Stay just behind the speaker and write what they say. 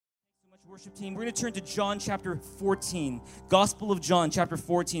Worship team, we're going to turn to John chapter 14, Gospel of John chapter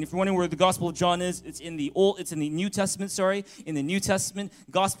 14. If you're wondering where the Gospel of John is, it's in the New Testament, in the New Testament.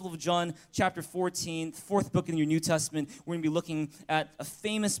 Gospel of John chapter 14, fourth book in your New Testament. We're going to be looking at a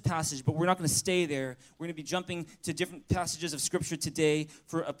famous passage, but we're not going to stay there. We're going to be jumping to different passages of Scripture today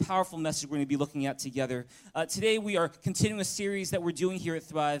for a powerful message we're going to be looking at together. Today we are continuing a series that we're doing here at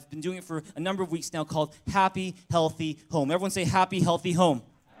Thrive. Been doing it for a number of weeks now called Happy, Healthy Home. Everyone say Happy, Healthy Home.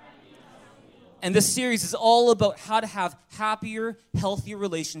 And this series is all about how to have happier, healthier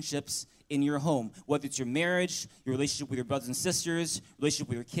relationships in your home. Whether it's your marriage, your relationship with your brothers and sisters, relationship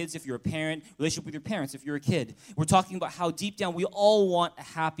with your kids if you're a parent, relationship with your parents if you're a kid. We're talking about how deep down we all want a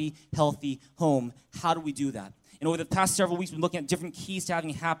happy, healthy home. How do we do that? And over the past several weeks, we've been looking at different keys to having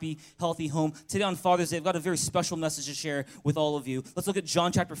a happy, healthy home. Today on Father's Day, I've got a very special message to share with all of you. Let's look at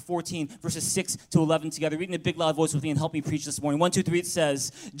John chapter 14, verses 6 to 11 together. Read in a big, loud voice with me and help me preach this morning. 1, 2, 3, it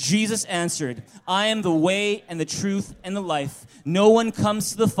says, Jesus answered, I am the way and the truth and the life. No one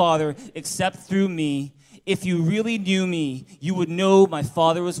comes to the Father except through me. If you really knew me, you would know my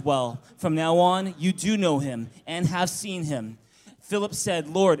Father as well. From now on, you do know him and have seen him. Philip said,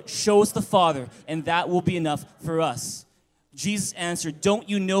 Lord, show us the Father, and that will be enough for us. Jesus answered, don't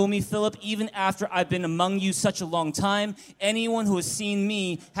you know me, Philip, even after I've been among you such a long time? Anyone who has seen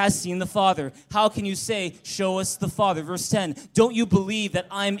me has seen the Father. How can you say, show us the Father? Verse 10, don't you believe that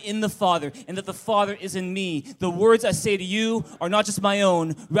I'm in the Father and that the Father is in me? The words I say to you are not just my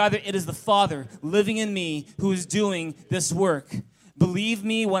own. Rather, it is the Father living in me who is doing this work. Believe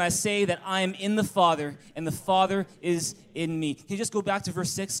me when I say that I am in the Father and the Father is in me. Can you just go back to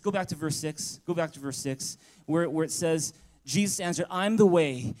verse 6? Go back to verse 6. Go back to verse 6 where it says, Jesus answered, I'm the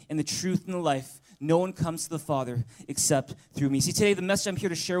way and the truth and the life. No one comes to the Father except through me. See, today the message I'm here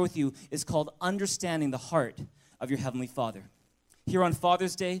to share with you is called Understanding the Heart of Your Heavenly Father. Here on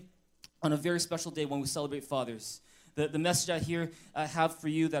Father's Day, on a very special day when we celebrate fathers, the message I have for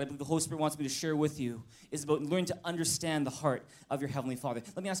you that I believe the Holy Spirit wants me to share with you is about learning to understand the heart of your Heavenly Father.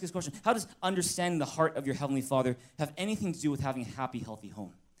 Let me ask you this question. How does understanding the heart of your Heavenly Father have anything to do with having a happy, healthy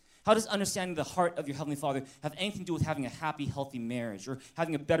home? How does understanding the heart of your Heavenly Father have anything to do with having a happy, healthy marriage or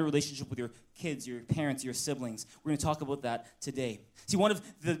having a better relationship with your kids, your parents, your siblings? We're going to talk about that today. See, one of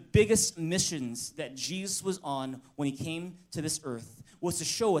the biggest missions that Jesus was on when he came to this earth was to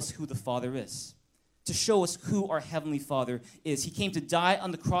show us who the Father is. To show us who our Heavenly Father is. He came to die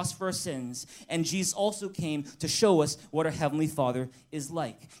on the cross for our sins, and Jesus also came to show us what our Heavenly Father is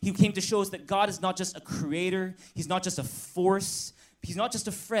like. He came to show us that God is not just a creator, he's not just a force, he's not just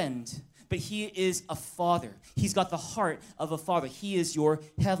a friend, but he is a father. He's got the heart of a father. He is your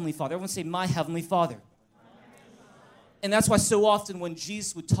Heavenly Father. Everyone say, my Heavenly Father. And that's why so often when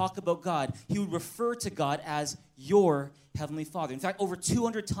Jesus would talk about God, he would refer to God as your Heavenly Father. In fact, over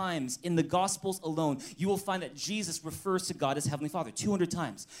 200 times in the Gospels alone, you will find that Jesus refers to God as Heavenly Father. 200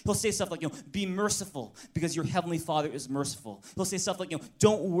 times. He'll say stuff like, be merciful because your Heavenly Father is merciful. He'll say stuff like,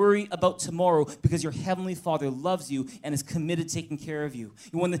 don't worry about tomorrow because your Heavenly Father loves you and is committed to taking care of you.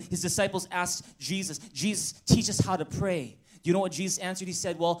 And when his disciples asked Jesus, teach us how to pray. Do you know what Jesus answered? He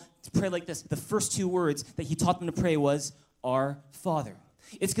said, well, to pray like this. The first two words that he taught them to pray was, Our Father.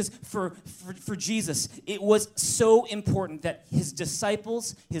 It's because for Jesus, it was so important that his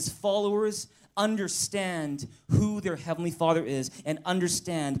disciples, his followers, understand who their Heavenly Father is and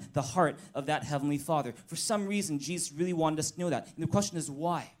understand the heart of that Heavenly Father. For some reason, Jesus really wanted us to know that. And the question is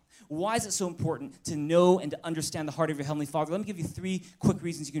why? Why is it so important to know and to understand the heart of your Heavenly Father? Let me give you 3 quick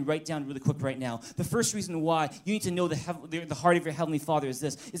reasons you can write down really quick right now. The first reason why you need to know the heart of your Heavenly Father is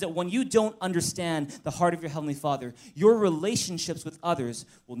this, is that when you don't understand the heart of your Heavenly Father, your relationships with others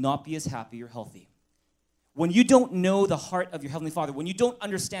will not be as happy or healthy. When you don't know the heart of your Heavenly Father, when you don't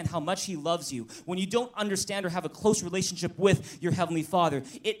understand how much he loves you, when you don't understand or have a close relationship with your Heavenly Father,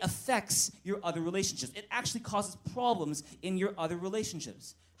 it affects your other relationships. It actually causes problems in your other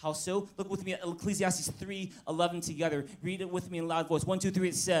relationships. How so? Look with me at Ecclesiastes 3:11 together. Read it with me in a loud voice. 1, 2, 3,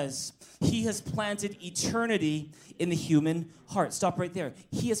 it says, he has planted eternity in the human heart. Stop right there.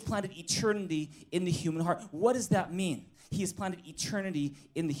 He has planted eternity in the human heart. What does that mean? He has planted eternity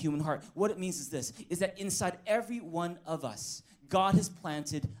in the human heart. What it means is this, is that inside every one of us, God has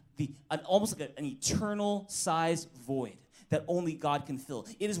planted almost like an eternal sized void that only God can fill.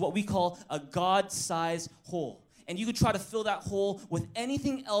 It is what we call a God-sized hole. And you could try to fill that hole with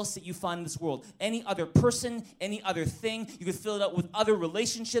anything else that you find in this world. Any other person, any other thing. You could fill it up with other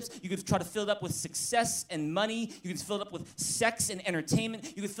relationships. You could try to fill it up with success and money. You could fill it up with sex and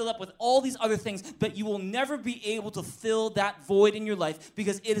entertainment. You could fill it up with all these other things. But you will never be able to fill that void in your life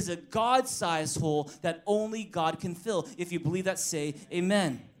because it is a God-sized hole that only God can fill. If you believe that, say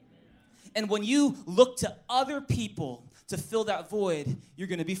amen. And when you look to other people to fill that void, you're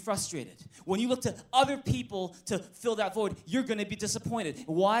going to be frustrated. When you look to other people to fill that void, you're going to be disappointed.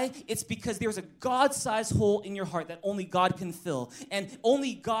 Why? It's because there's a God-sized hole in your heart that only God can fill. And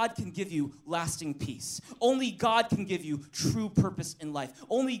only God can give you lasting peace. Only God can give you true purpose in life.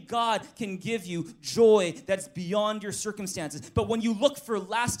 Only God can give you joy that's beyond your circumstances. But when you look for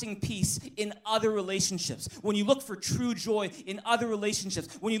lasting peace in other relationships, when you look for true joy in other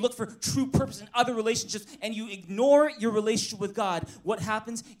relationships, when you look for true purpose in other relationships, and you ignore your relationship with God, what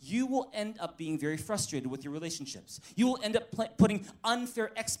happens? You will end up being very frustrated with your relationships. You will end up putting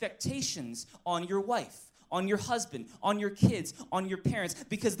unfair expectations on your wife, on your husband, on your kids, on your parents,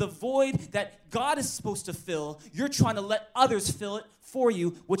 because the void that God is supposed to fill, you're trying to let others fill it for you,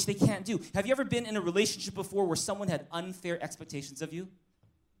 which they can't do. Have you ever been in a relationship before where someone had unfair expectations of you?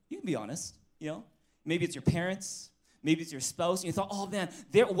 You can be honest, Maybe it's your parents. Maybe it's your spouse, and you thought, oh man,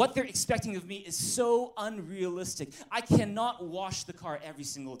 what they're expecting of me is so unrealistic. I cannot wash the car every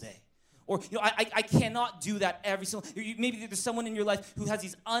single day. Or, I cannot do that every single day. Maybe there's someone in your life who has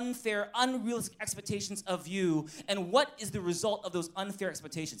these unfair, unrealistic expectations of you. And what is the result of those unfair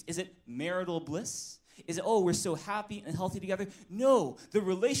expectations? Is it marital bliss? Is it, we're so happy and healthy together? No, the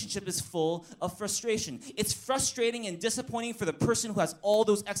relationship is full of frustration. It's frustrating and disappointing for the person who has all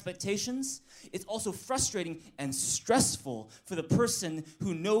those expectations. It's also frustrating and stressful for the person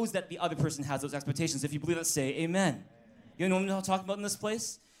who knows that the other person has those expectations. If you believe that, say amen. You know what I'm talking about in this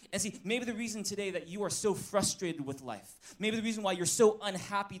place? And see, maybe the reason today that you are so frustrated with life, maybe the reason why you're so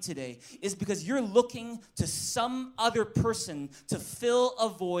unhappy today is because you're looking to some other person to fill a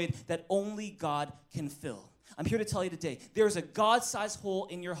void that only God can fill. I'm here to tell you today, there's a God-sized hole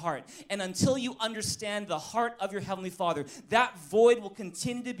in your heart. And until you understand the heart of your Heavenly Father, that void will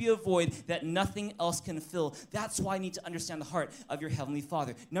continue to be a void that nothing else can fill. That's why you need to understand the heart of your Heavenly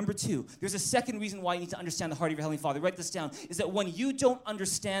Father. Number 2, there's a second reason why you need to understand the heart of your Heavenly Father. Write this down, is that when you don't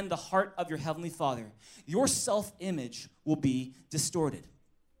understand the heart of your Heavenly Father, your self-image will be distorted.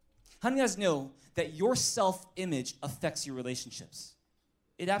 How many of you guys know that your self-image affects your relationships?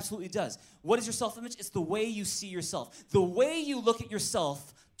 It absolutely does. What is your self-image? It's the way you see yourself. The way you look at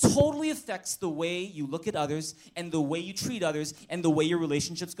yourself totally affects the way you look at others and the way you treat others and the way your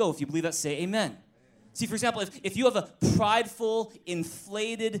relationships go. If you believe that, say amen. See, for example, if you have a prideful,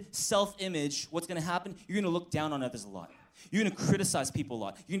 inflated self-image, what's going to happen? You're going to look down on others a lot. You're going to criticize people a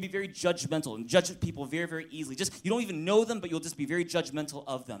lot. You're going to be very judgmental and judge people very, very easily. You don't even know them, but you'll just be very judgmental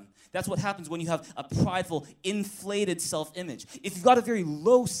of them. That's what happens when you have a prideful, inflated self-image. If you've got a very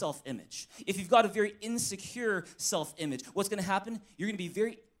low self-image, if you've got a very insecure self-image, what's going to happen? You're going to be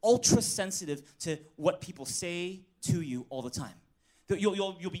very ultra-sensitive to what people say to you all the time.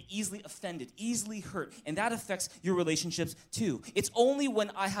 You'll be easily offended, easily hurt, and that affects your relationships too. It's only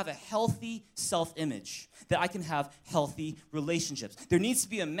when I have a healthy self-image that I can have healthy relationships. There needs to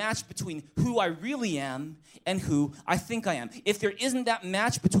be a match between who I really am and who I think I am. If there isn't that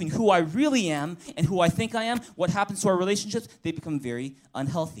match between who I really am and who I think I am, what happens to our relationships? They become very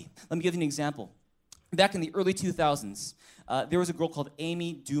unhealthy. Let me give you an example. Back in the early 2000s, there was a girl called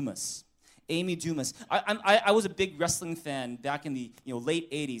Amy Dumas. Amy Dumas. I was a big wrestling fan back in the late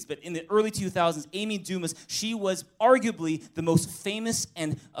 80s, but in the early 2000s, Amy Dumas, she was arguably the most famous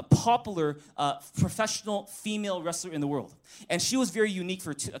and popular professional female wrestler in the world. And she was very unique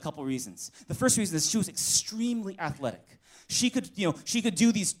for a couple reasons. The first reason is she was extremely athletic. She could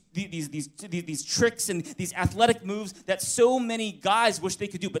do these tricks and these athletic moves that so many guys wish they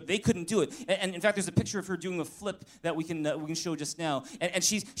could do, but they couldn't do it. And in fact, there's a picture of her doing a flip that we can show just now. And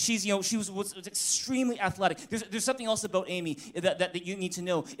she was extremely athletic. There's something else about Amy that you need to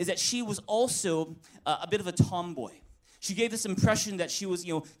know, is that she was also a bit of a tomboy. She gave this impression that she was,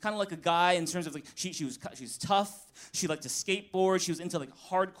 kind of like a guy in terms of she was tough. She liked to skateboard. She was into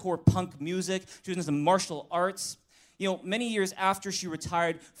hardcore punk music. She was into some martial arts. Many years after she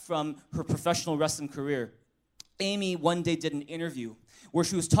retired from her professional wrestling career, Amy one day did an interview where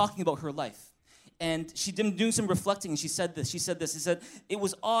she was talking about her life. And she did doing some reflecting, and she said this. She said, it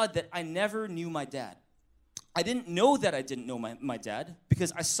was odd that I never knew my dad. I didn't know that I didn't know my dad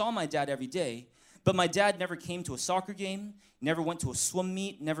because I saw my dad every day, but my dad never came to a soccer game, never went to a swim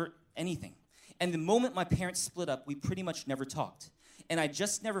meet, never anything. And the moment my parents split up, we pretty much never talked. And I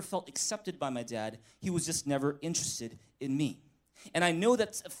just never felt accepted by my dad. He was just never interested in me. And I know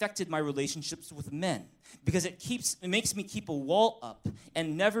that's affected my relationships with men because it makes me keep a wall up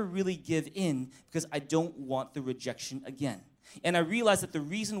and never really give in because I don't want the rejection again. And I realized that the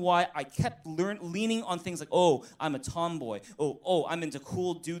reason why I kept leaning on things like, oh, I'm a tomboy. Oh, I'm into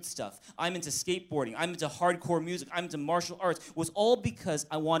cool dude stuff. I'm into skateboarding. I'm into hardcore music. I'm into martial arts, was all because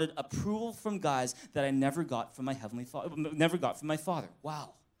I wanted approval from guys that I never got from my heavenly Father, never got from my Father.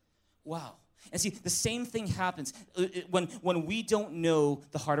 Wow. And see, the same thing happens when we don't know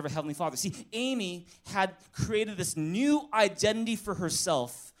the heart of our Heavenly Father. See, Amy had created this new identity for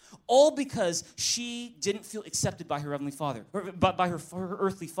herself, all because she didn't feel accepted by her Heavenly Father, by her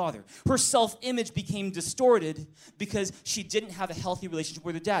earthly father. Her self-image became distorted because she didn't have a healthy relationship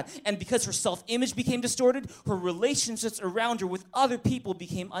with her dad. And because her self-image became distorted, her relationships around her with other people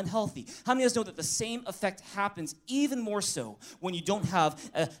became unhealthy. How many of us know that the same effect happens even more so when you don't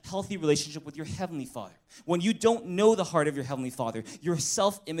have a healthy relationship with your Heavenly Father? When you don't know the heart of your Heavenly Father, your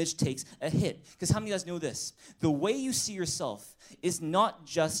self-image takes a hit. Because how many of you guys know this? The way you see yourself is not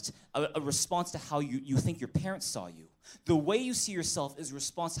just a response to how you think your parents saw you. The way you see yourself is a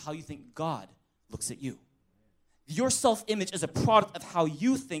response to how you think God looks at you. Your self-image is a product of how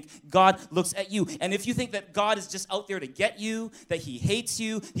you think God looks at you. And if you think that God is just out there to get you, that he hates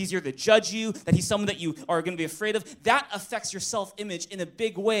you, he's here to judge you, that he's someone that you are going to be afraid of, that affects your self-image in a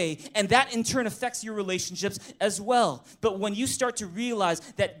big way. And that in turn affects your relationships as well. But when you start to realize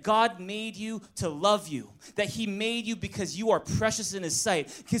that God made you to love you, that he made you because you are precious in his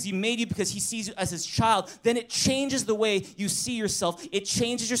sight, because he made you because he sees you as his child, then it changes the way you see yourself. It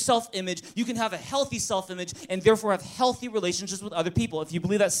changes your self-image. You can have a healthy self-image and therefore have healthy relationships with other people. If you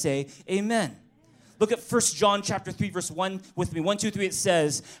believe that, say amen. Look at 1 John chapter 3, verse 1 with me. 1, 2, 3, it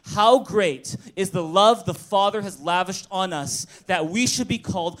says, how great is the love the Father has lavished on us that we should be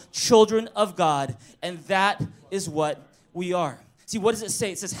called children of God, and that is what we are. See, what does it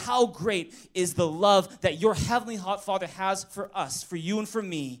say? It says, how great is the love that your Heavenly Father has for us, for you and for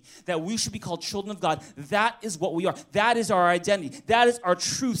me, that we should be called children of God. That is what we are. That is our identity. That is our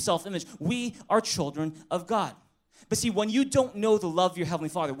true self-image. We are children of God. But see, when you don't know the love of your Heavenly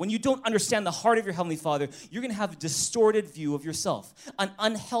Father, when you don't understand the heart of your Heavenly Father, you're going to have a distorted view of yourself, an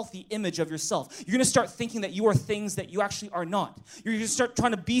unhealthy image of yourself. You're going to start thinking that you are things that you actually are not. You're going to start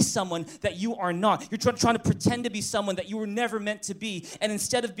trying to be someone that you are not. You're trying to pretend to be someone that you were never meant to be. And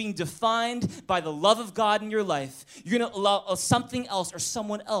instead of being defined by the love of God in your life, you're going to allow something else or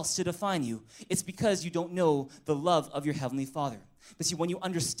someone else to define you. It's because you don't know the love of your Heavenly Father. But see, when you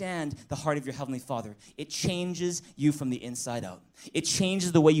understand the heart of your Heavenly Father, it changes you from the inside out. It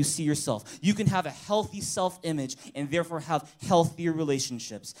changes the way you see yourself. You can have a healthy self-image and therefore have healthier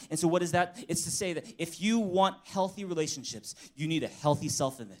relationships. And so what is that? It's to say that if you want healthy relationships, you need a healthy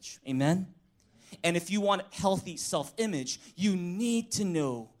self-image. Amen? And if you want healthy self-image, you need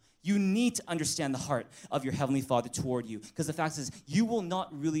to understand the heart of your Heavenly Father toward you. Because the fact is, you will not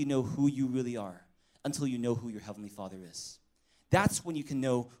really know who you really are until you know who your Heavenly Father is. That's when you can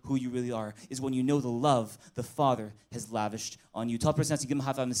know who you really are, is when you know the love the Father has lavished on you. Tell the person next to you, give them a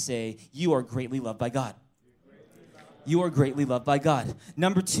high five and say, you are greatly loved by God. You are greatly loved by God.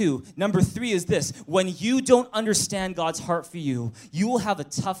 Number 3 is this. When you don't understand God's heart for you, you will have a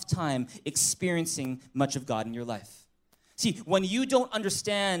tough time experiencing much of God in your life. See, when you don't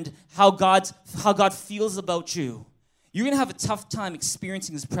understand how God feels about you, you're going to have a tough time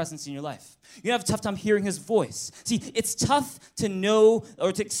experiencing his presence in your life. You're going to have a tough time hearing his voice. See, it's tough to know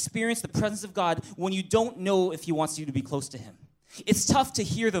or to experience the presence of God when you don't know if he wants you to be close to him. It's tough to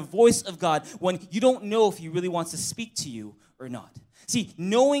hear the voice of God when you don't know if he really wants to speak to you or not. See,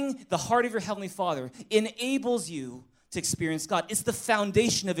 knowing the heart of your Heavenly Father enables you to experience God. It's the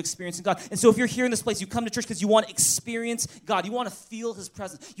foundation of experiencing God. And so if you're here in this place, you come to church because you want to experience God. You want to feel his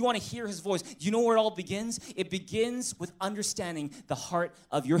presence. You want to hear his voice. Do you know where it all begins? It begins with understanding the heart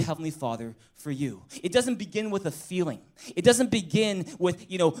of your Heavenly Father for you. It doesn't begin with a feeling. It doesn't begin with,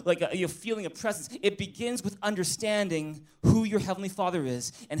 like a feeling of presence. It begins with understanding who your Heavenly Father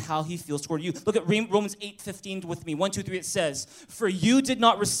is and how he feels toward you. Look at Romans 8:15 with me. 1, 2, 3, it says, for you did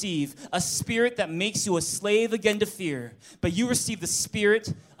not receive a spirit that makes you a slave again to fear, but you receive the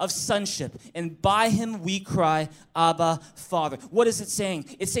spirit of sonship, and by him we cry, Abba, Father. What is it saying?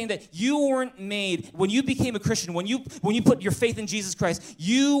 It's saying that you weren't made, when you became a Christian, when you put your faith in Jesus Christ,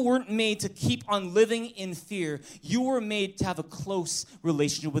 you weren't made to keep on living in fear. You were made to have a close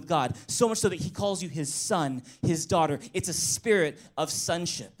relationship with God, so much so that he calls you his son, his daughter. It's a spirit of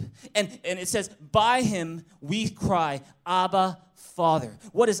sonship. And it says, by him we cry, Abba, Father.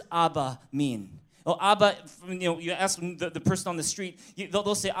 What does Abba mean? Oh, ABBA, you ask the person on the street,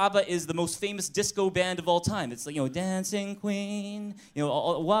 they'll say ABBA is the most famous disco band of all time. It's like, Dancing Queen,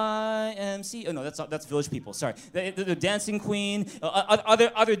 YMC. Oh, no, that's Village People, sorry. The Dancing Queen,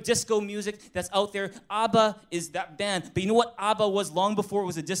 other disco music that's out there. ABBA is that band. But you know what ABBA was long before it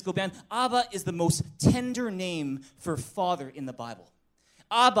was a disco band? ABBA is the most tender name for father in the Bible.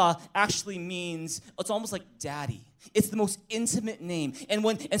 Abba actually means, it's almost like daddy. It's the most intimate name.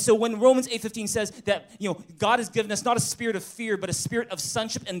 And so when Romans 8:15 says that, God has given us not a spirit of fear, but a spirit of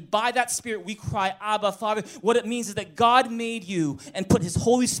sonship, and by that spirit we cry, Abba, Father, what it means is that God made you and put his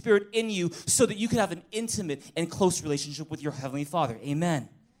Holy Spirit in you so that you could have an intimate and close relationship with your Heavenly Father. Amen.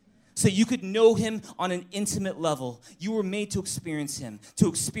 So you could know him on an intimate level. You were made to experience him. To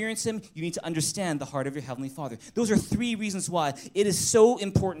experience him, you need to understand the heart of your Heavenly Father. Those are 3 reasons why it is so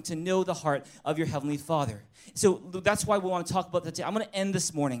important to know the heart of your Heavenly Father. So that's why we want to talk about that today. I'm going to end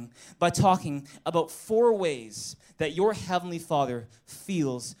this morning by talking about 4 ways that your Heavenly Father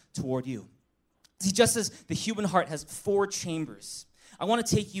feels toward you. See, just as the human heart has 4 chambers, I want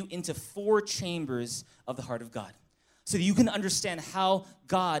to take you into 4 chambers of the heart of God, so that you can understand how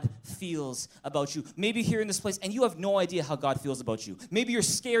God feels about you. Maybe here in this place, and you have no idea how God feels about you. Maybe you're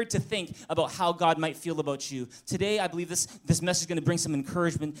scared to think about how God might feel about you. Today, I believe this message is going to bring some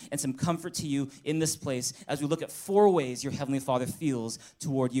encouragement and some comfort to you in this place as we look at 4 ways your Heavenly Father feels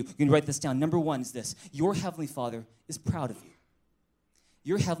toward you. You can write this down. Number 1 is this. Your Heavenly Father is proud of you.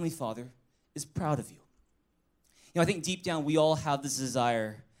 Your Heavenly Father is proud of you. I think deep down, we all have this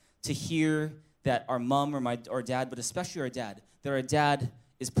desire to hear that our mom or dad, but especially our dad, that our dad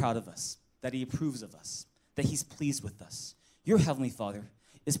is proud of us, that he approves of us, that he's pleased with us. Your Heavenly Father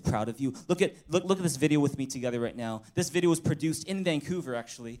is proud of you. Look at this video with me together right now. This video was produced in Vancouver,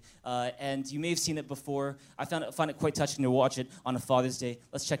 actually, and you may have seen it before. I found it quite touching to watch it on a Father's Day.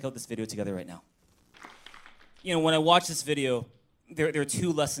 Let's check out this video together right now. When I watch this video, there are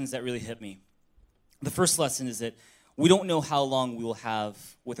 2 lessons that really hit me. The first lesson is that we don't know how long we will have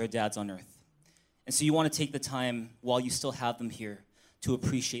with our dads on earth. And so you want to take the time while you still have them here to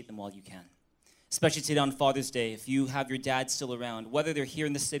appreciate them while you can. Especially today on Father's Day, if you have your dad still around, whether they're here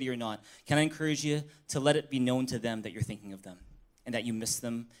in the city or not, can I encourage you to let it be known to them that you're thinking of them and that you miss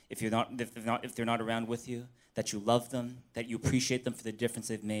them if they're not around with you, that you love them, that you appreciate them for the difference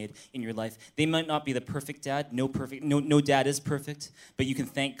they've made in your life. They might not be the perfect dad. No dad is perfect, but you can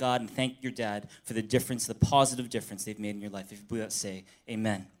thank God and thank your dad for the difference, the positive difference they've made in your life. If you believe that, say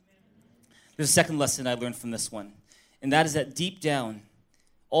amen. There's a second lesson I learned from this one, and that is that deep down,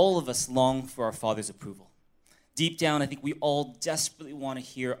 all of us long for our Father's approval. Deep down, I think we all desperately want to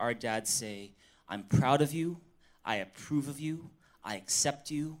hear our dad say, I'm proud of you, I approve of you, I accept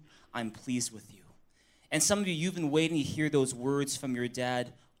you, I'm pleased with you. And some of you, you've been waiting to hear those words from your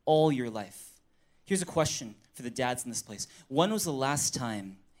dad all your life. Here's a question for the dads in this place. When was the last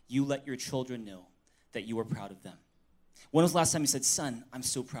time you let your children know that you were proud of them? When was the last time you said, son, I'm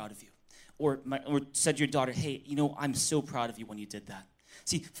so proud of you? Or said to your daughter, hey, I'm so proud of you when you did that.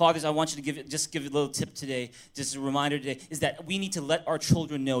 See, fathers, I want you to give a little tip today, just a reminder today, is that we need to let our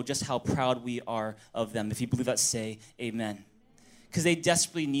children know just how proud we are of them. If you believe that, say amen. Because they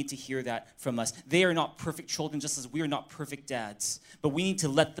desperately need to hear that from us. They are not perfect children, just as we are not perfect dads. But we need to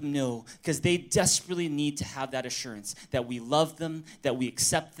let them know, because they desperately need to have that assurance that we love them, that we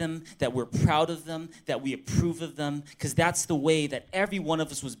accept them, that we're proud of them, that we approve of them, because that's the way that every one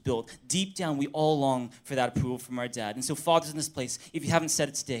of us was built. Deep down, we all long for that approval from our dad. And so fathers in this place, if you haven't said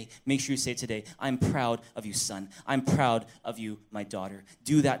it today, make sure you say it today. I'm proud of you, son. I'm proud of you, my daughter.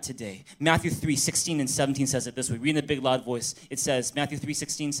 Do that today. Matthew 3:16 and 17 says it this way. Read in a big, loud voice. It says, Matthew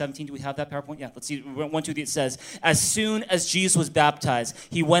 3:16, 17. Do we have that PowerPoint? Yeah, let's see. 1, 2, 3. It says, as soon as Jesus was baptized,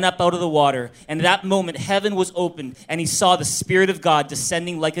 he went up out of the water, and at that moment heaven was opened, and he saw the Spirit of God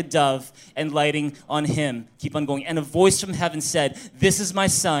descending like a dove and lighting on him. Keep on going. And a voice from heaven said, this is my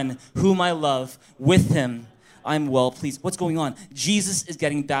son, whom I love. With him I'm well pleased. What's going on? Jesus is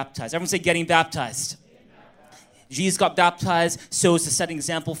getting baptized. Everyone say getting baptized. Jesus got baptized so as to set an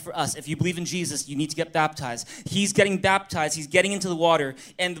example for us. If you believe in Jesus, you need to get baptized. He's getting baptized. He's getting into the water.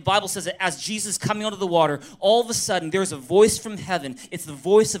 And the Bible says that as Jesus is coming out of the water, all of a sudden there's a voice from heaven. It's the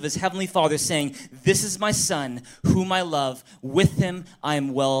voice of his heavenly Father saying, this is my son, whom I love. With him I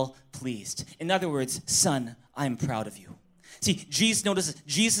am well pleased. In other words, son, I am proud of you. See, Jesus notices,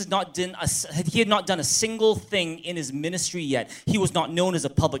 he had not done a single thing in his ministry yet. He was not known as a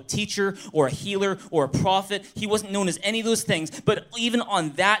public teacher or a healer or a prophet. He wasn't known as any of those things. But even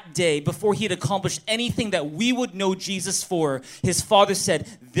on that day, before he had accomplished anything that we would know Jesus for, his Father said,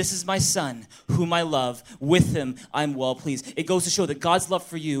 "This is my Son, whom I love. With him I'm well pleased." It goes to show that God's love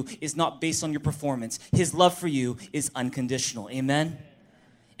for you is not based on your performance. His love for you is unconditional. Amen?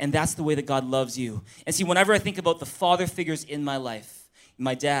 And that's the way that God loves you. And see, whenever I think about the father figures in my life,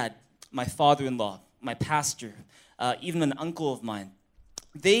 my dad, my father-in-law, my pastor, even an uncle of mine,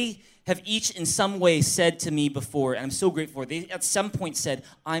 they have each in some way said to me before, and I'm so grateful, they at some point said,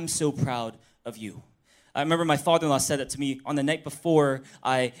 "I'm so proud of you." I remember my father-in-law said that to me on the night before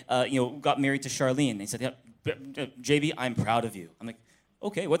I got married to Charlene. He said, "Yeah, JB, I'm proud of you." I'm like,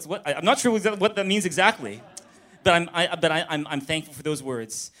 okay, I'm not sure what that means exactly. But I'm thankful for those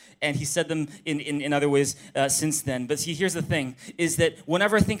words. And he said them in other ways since then. But see, here's the thing, is that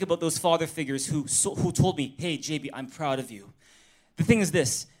whenever I think about those father figures who told me, "Hey, JB, I'm proud of you," the thing is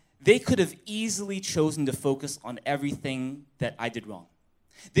this, they could have easily chosen to focus on everything that I did wrong.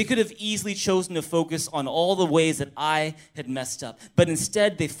 They could have easily chosen to focus on all the ways that I had messed up. But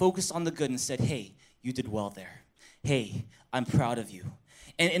instead, they focused on the good and said, "Hey, you did well there. Hey, I'm proud of you."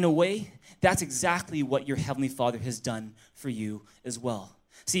 And in a way, that's exactly what your Heavenly Father has done for you as well.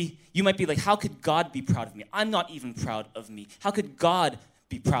 See, you might be like, "How could God be proud of me? I'm not even proud of me. How could God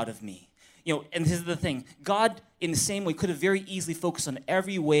be proud of me?" And this is the thing. God, in the same way, could have very easily focused on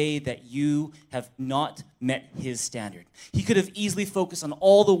every way that you have not met his standard. He could have easily focused on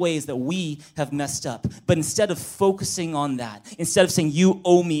all the ways that we have messed up. But instead of focusing on that, instead of saying, "You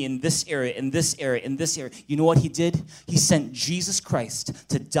owe me in this area, in this area, in this area," you know what he did? He sent Jesus Christ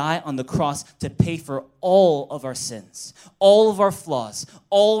to die on the cross to pay for all of our sins, all of our flaws,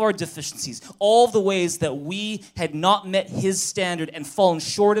 all of our deficiencies, all of the ways that we had not met his standard and fallen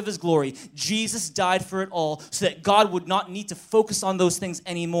short of his glory. Jesus died for it all so that God would not need to focus on those things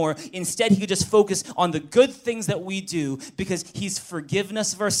anymore. Instead, he could just focus on the good things that we do because he's forgiven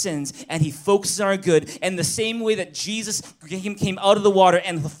us of our sins and he focuses on our good. And the same way that Jesus came out of the water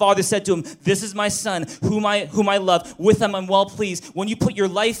and the Father said to him, "This is my Son, whom I love. With him I'm well pleased." When you put your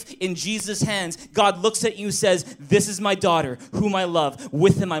life in Jesus' hands, God looks at you and says, "This is my daughter, whom I love.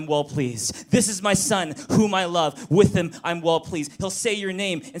 With him I'm well pleased. This is my son, whom I love. With him I'm well pleased." He'll say your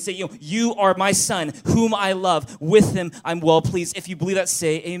name and say, "You are my son, whom I love. With him I'm well pleased." If you believe that,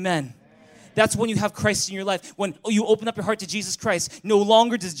 say amen. That's when you have Christ in your life. When you open up your heart to Jesus Christ, no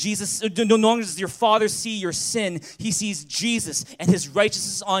longer does your Father see your sin. He sees Jesus and his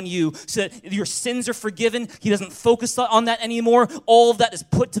righteousness on you so that your sins are forgiven. He doesn't focus on that anymore. All of that is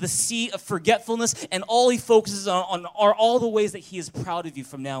put to the sea of forgetfulness, and all he focuses on are all the ways that he is proud of you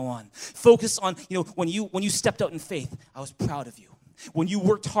from now on. Focus on, when you stepped out in faith, I was proud of you. When you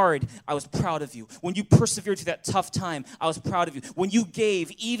worked hard, I was proud of you. When you persevered through that tough time, I was proud of you. When you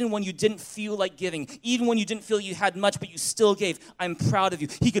gave, even when you didn't feel like giving, even when you didn't feel you had much, but you still gave, I'm proud of you.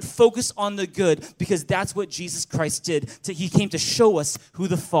 He could focus on the good because that's what Jesus Christ did. He came to show us who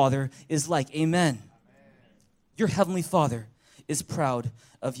the Father is like. Amen. Your Heavenly Father is proud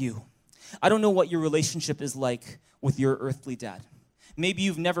of you. I don't know what your relationship is like with your earthly dad. Maybe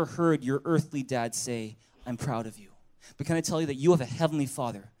you've never heard your earthly dad say, "I'm proud of you." But can I tell you that you have a Heavenly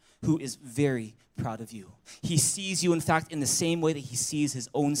Father who is very proud of you. He sees you, in fact, in the same way that he sees his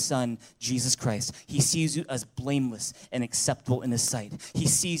own Son, Jesus Christ. He sees you as blameless and acceptable in his sight. He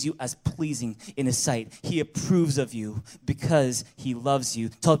sees you as pleasing in his sight. He approves of you because he loves you.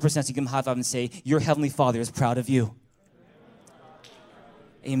 Tell the person next to you, give him a high five and say, "Your Heavenly Father is proud of you."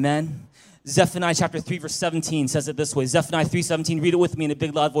 Amen. Zephaniah chapter 3, verse 17 says it this way. Zephaniah 3:17, read it with me in a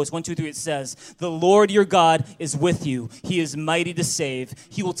big loud voice. 1, 2, 3, it says, "The Lord your God is with you. He is mighty to save.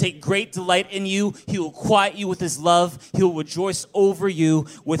 He will take great delight in you. He will quiet you with his love. He will rejoice over you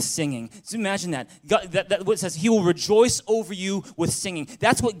with singing." So imagine that. God, that what it says, he will rejoice over you with singing.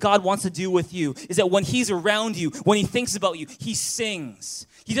 That's what God wants to do with you, is that when he's around you, when he thinks about you, he sings.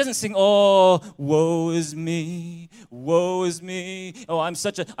 He doesn't sing, "Oh, woe is me, woe is me. Oh, I'm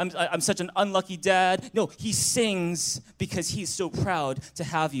such an unlucky dad." No, he sings because he's so proud to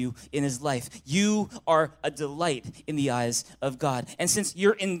have you in his life. You are a delight in the eyes of God. And since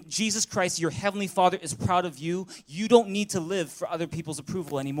you're in Jesus Christ, your Heavenly Father is proud of you, you don't need to live for other people's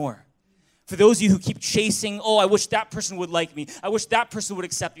approval anymore. For those of you who keep chasing, "Oh, I wish that person would like me. I wish that person would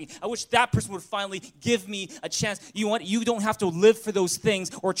accept me. I wish that person would finally give me a chance." You know what? You don't have to live for those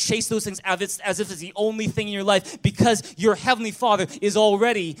things or chase those things as if it's the only thing in your life, because your Heavenly Father is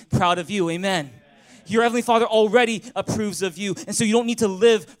already proud of you. Amen. Your Heavenly Father already approves of you. And so you don't need to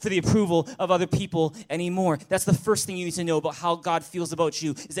live for the approval of other people anymore. That's the first thing you need to know about how God feels about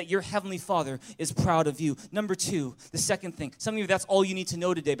you, is that your Heavenly Father is proud of you. Number two, the second thing, some of you, that's all you need to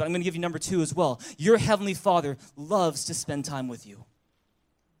know today, but I'm going to give you number two as well. Your Heavenly Father loves to spend time with you.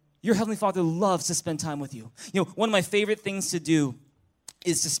 Your Heavenly Father loves to spend time with you. You know, one of my favorite things to do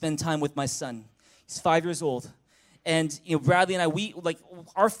is to spend time with my son. He's 5 years old. And, you know, Bradley and I,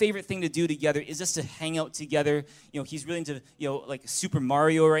 our favorite thing to do together is just to hang out together. You know, he's really into, like Super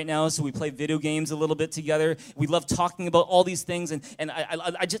Mario right now, so we play video games a little bit together. We love talking about all these things, and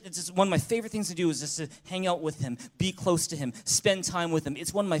it's just one of my favorite things to do is just to hang out with him, be close to him, spend time with him.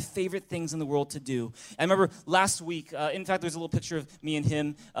 It's one of my favorite things in the world to do. I remember last week, in fact, there's a little picture of me and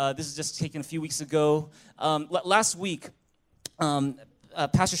him. This is just taken a few weeks ago. Last week,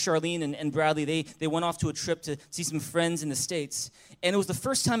 Pastor Charlene and Bradley, they went off to a trip to see some friends in the States. And it was the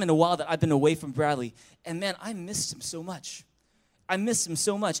first time in a while that I've been away from Bradley. And man, I missed him so much. I missed him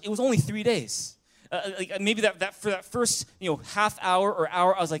so much. It was only 3 days. Maybe that for that first, half hour or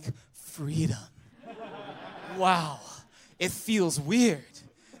hour, I was like, freedom. Wow. It feels weird.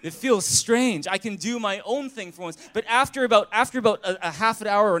 It feels strange. I can do my own thing for once. But after about a half an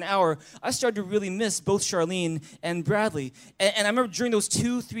hour or an hour, I started to really miss both Charlene and Bradley. And I remember during those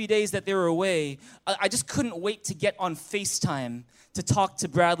 2-3 days that they were away, I just couldn't wait to get on FaceTime to talk to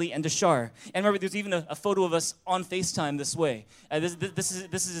Bradley and to Char. And remember, there's even a photo of us on FaceTime this way. This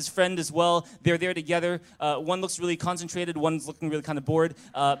is his friend as well. They're there together. One looks really concentrated. One's looking really kind of bored.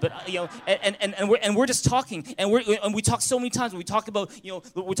 And we're just talking. And we talk so many times. We talk about,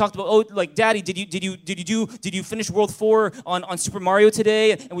 we talked about, oh, like, Daddy, did you finish World 4 on Super Mario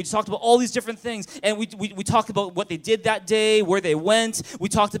today? And we talked about all these different things. And we talked about what they did that day, where they went. We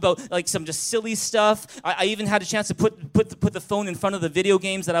talked about like some just silly stuff. I even had a chance to put the phone in front of the video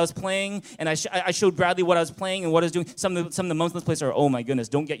games that I was playing, and I showed Bradley what I was playing and what I was doing. Some of the moments in this place are, oh my goodness,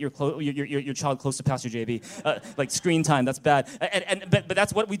 don't get your child close to Pastor JB. Like screen time, that's bad. But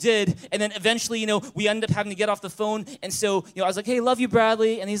that's what we did. And then eventually, we ended up having to get off the phone. And so, I was like, hey, love you,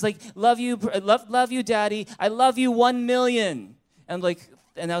 Bradley. And he's like, love you, Daddy. I love you 1 million.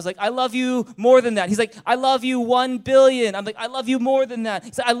 And I was like, I love you more than that. He's like, I love you 1 billion. I'm like, I love you more than that.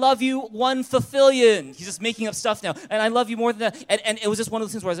 He's like, I love you 1 fulfillion. He's just making up stuff now. And I love you more than that. And it was just one of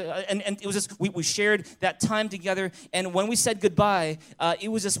those things where I was like, and it was just, we shared that time together. And when we said goodbye, it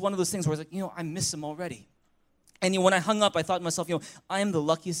was just one of those things where I was like, I miss him already. And when I hung up, I thought to myself, I am the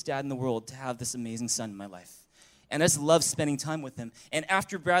luckiest dad in the world to have this amazing son in my life. And I just love spending time with him. And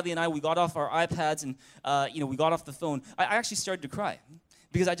after Bradley and I, we got off our iPads and, we got off the phone, I actually started to cry,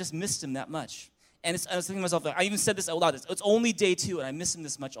 because I just missed him that much. And I was thinking to myself, I even said this out loud, it's only day 2, and I miss him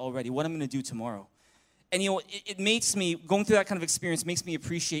this much already. What am I going to do tomorrow? And, it makes me, going through that kind of experience makes me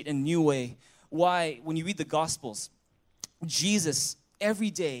appreciate in a new way why, when you read the Gospels, Jesus,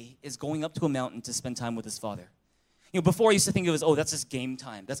 every day, is going up to a mountain to spend time with his Father. Before I used to think of it as, that's just game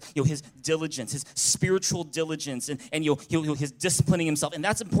time. That's, his diligence, his spiritual diligence, and his disciplining himself. And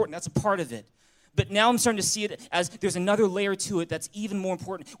that's important. That's a part of it. But now I'm starting to see it as there's another layer to it that's even more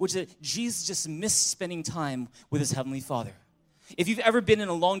important, which is that Jesus just missed spending time with his Heavenly Father. If you've ever been in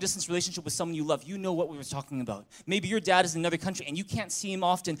a long-distance relationship with someone you love, you know what we were talking about. Maybe your dad is in another country and you can't see him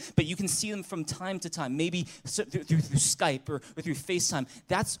often, but you can see him from time to time, maybe through Skype or through FaceTime.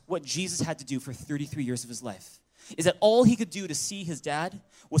 That's what Jesus had to do for 33 years of his life, is that all he could do to see his dad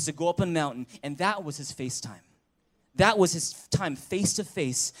was to go up a mountain, and that was his FaceTime. That was his time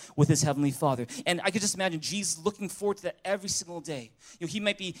face-to-face with his Heavenly Father. And I could just imagine Jesus looking forward to that every single day. He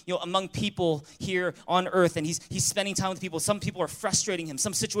might be, among people here on earth, and he's spending time with people. Some people are frustrating him.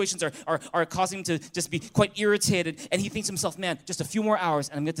 Some situations are causing him to just be quite irritated. And he thinks to himself, man, just a few more hours,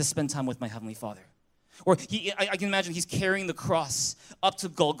 and I'm going to spend time with my Heavenly Father. Or I can imagine he's carrying the cross up to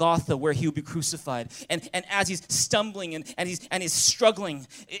Golgotha, where he would be crucified. And as he's stumbling and he's struggling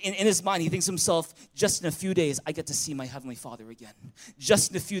in his mind, he thinks to himself, just in a few days, I get to see my Heavenly Father again. Just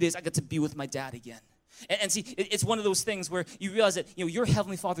in a few days, I get to be with my dad again. And see, it's one of those things where you realize that, your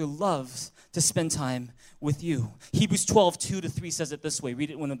Heavenly Father loves to spend time with you. Hebrews 12:2-3 says it this way.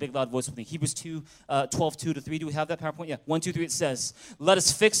 Read it in a big loud voice with me. Hebrews 12:2-3. Do we have that PowerPoint? Yeah. 1, 2, 3. It says, let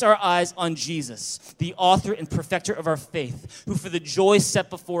us fix our eyes on Jesus, the author and perfecter of our faith, who for the joy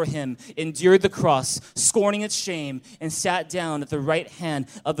set before him endured the cross, scorning its shame, and sat down at the right hand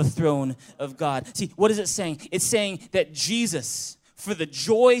of the throne of God. See, what is it saying? It's saying that Jesus, for the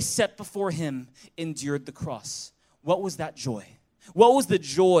joy set before him, endured the cross. What was that joy? What was the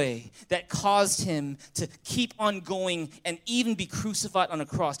joy that caused him to keep on going and even be crucified on a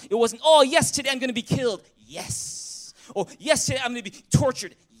cross? It wasn't, yes, today I'm going to be killed. Yes. Or, yes, today I'm going to be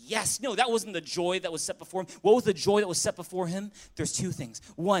tortured. yes. No, that wasn't the joy that was set before him. What was the joy that was set before him? There's two things.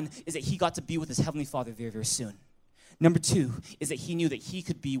 One is that he got to be with his heavenly Father very, very soon. Number two is that he knew that he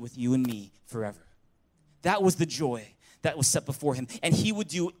could be with you and me forever. That was the joy that was set before him. And he would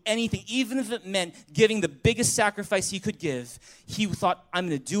do anything, even if it meant giving the biggest sacrifice he could give. He thought, I'm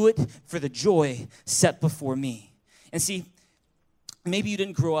going to do it for the joy set before me. And see, maybe you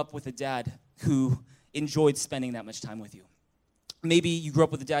didn't grow up with a dad who enjoyed spending that much time with you. Maybe you grew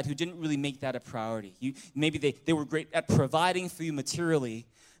up with a dad who didn't really make that a priority. Maybe they were great at providing for you materially,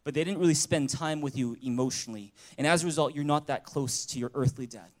 but they didn't really spend time with you emotionally. And as a result, you're not that close to your earthly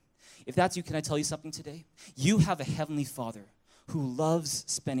dad. If that's you, can I tell you something today? You have a heavenly Father who loves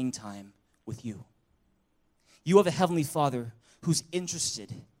spending time with you. You have a heavenly Father who's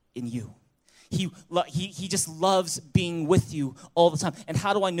interested in you. He just loves being with you all the time. And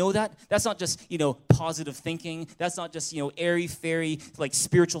how do I know that? That's not just, positive thinking. That's not just, airy-fairy, like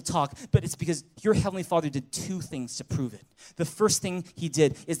spiritual talk. But it's because your Heavenly Father did two things to prove it. The first thing he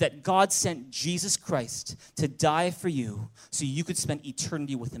did is that God sent Jesus Christ to die for you so you could spend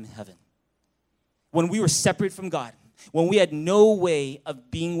eternity with him in heaven. When we were separate from God, when we had no way of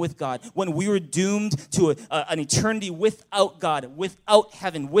being with God, when we were doomed to an eternity without God, without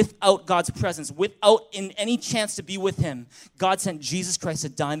heaven, without God's presence, without any chance to be with him, God sent Jesus Christ to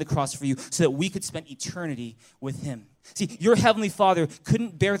die on the cross for you so that we could spend eternity with him. See, your Heavenly Father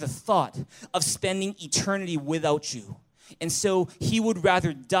couldn't bear the thought of spending eternity without you. And so he would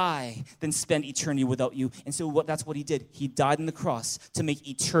rather die than spend eternity without you. And so that's what he did. He died on the cross to make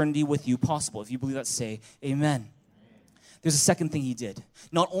eternity with you possible. If you believe that, say amen. There's a second thing he did.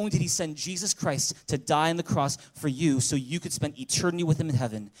 Not only did he send Jesus Christ to die on the cross for you so you could spend eternity with him in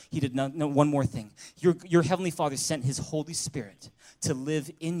heaven, he did one more thing. Your Heavenly Father sent his Holy Spirit to live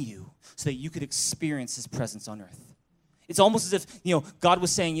in you so that you could experience his presence on earth. It's almost as if, God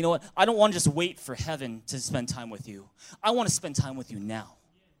was saying, you know what, I don't want to just wait for heaven to spend time with you. I want to spend time with you now.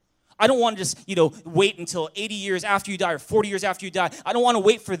 I don't want to just, wait until 80 years after you die or 40 years after you die. I don't want to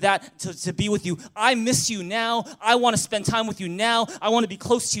wait for that to be with you. I miss you now. I want to spend time with you now. I want to be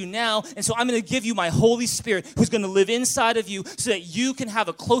close to you now. And so I'm going to give you my Holy Spirit who's going to live inside of you so that you can have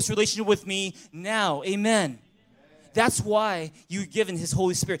a close relationship with me now. Amen. That's why you're given his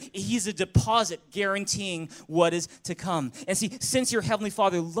Holy Spirit. He's a deposit guaranteeing what is to come. And see, since your Heavenly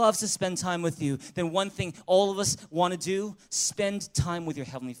Father loves to spend time with you, then one thing all of us want to do, spend time with your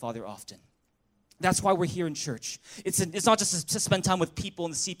Heavenly Father often. That's why we're here in church. It's not just to spend time with people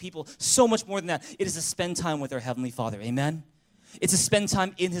and to see people. So much more than that. It is to spend time with our Heavenly Father. Amen? It's to spend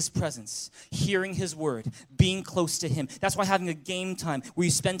time in his presence, hearing his word, being close to him. That's why having a game time where you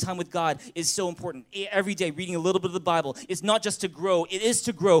spend time with God is so important. Every day, reading a little bit of the Bible. It's not just to grow. It is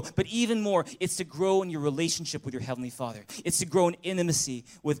to grow, but even more, it's to grow in your relationship with your Heavenly Father. It's to grow in intimacy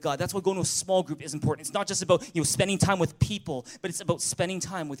with God. That's why going to a small group is important. It's not just about spending time with people, but it's about spending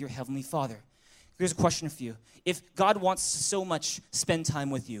time with your Heavenly Father. Here's a question for you. If God wants to so much spend time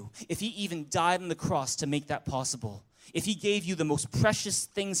with you, if he even died on the cross to make that possible, if he gave you the most precious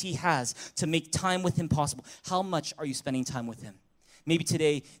things he has to make time with him possible, how much are you spending time with him? Maybe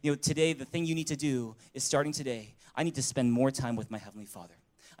today, today the thing you need to do is starting today, I need to spend more time with my Heavenly Father.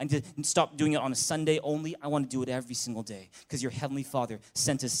 I need to stop doing it on a Sunday only. I want to do it every single day because your Heavenly Father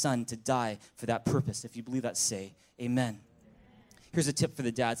sent his Son to die for that purpose. If you believe that, say amen. Here's a tip for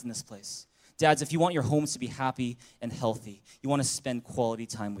the dads in this place. Dads, if you want your homes to be happy and healthy, you want to spend quality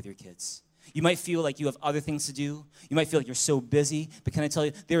time with your kids. You might feel like you have other things to do. You might feel like you're so busy. But can I tell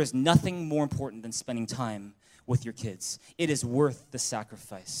you, there is nothing more important than spending time with your kids. It is worth the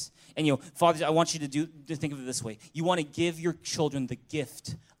sacrifice. And fathers, I want you to think of it this way. You want to give your children the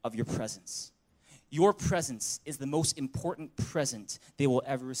gift of your presence. Your presence is the most important present they will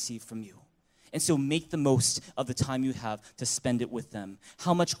ever receive from you. And so make the most of the time you have to spend it with them.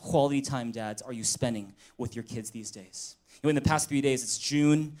 How much quality time, dads, are you spending with your kids these days? In the past 3 days, it's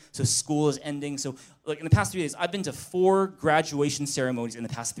June, so school is ending. So in the past 3 days, I've been to 4 graduation ceremonies in the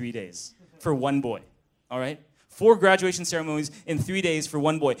past 3 days for one boy, all right? 4 graduation ceremonies in 3 days for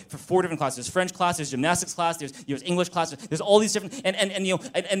one boy, for 4 different classes. There's French class, there's gymnastics class, there's English class, there's all these different, and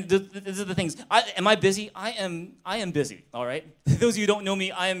these are the things. Am I busy? I am busy, all right? Those of you who don't know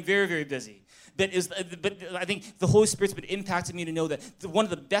me, I am very, very busy. But I think the Holy Spirit's been impacting me to know that one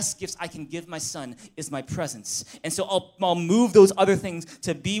of the best gifts I can give my son is my presence. And so I'll move those other things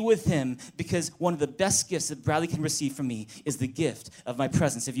to be with him because one of the best gifts that Bradley can receive from me is the gift of my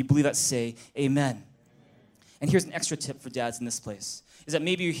presence. If you believe that, say amen. And here's an extra tip for dads in this place, is that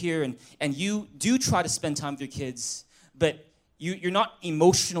maybe you're here and you do try to spend time with your kids, but you're not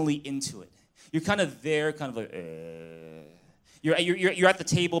emotionally into it. You're kind of there, kind of like, You're at the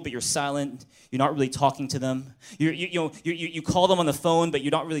table, but you're silent. You're not really talking to them. You call them on the phone, but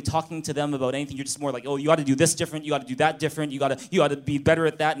you're not really talking to them about anything. You're just more like, oh, you got to do this different. You got to do that different. You got to be better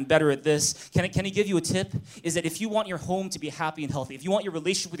at that and better at this. Can I give you a tip? Is that if you want your home to be happy and healthy, if you want your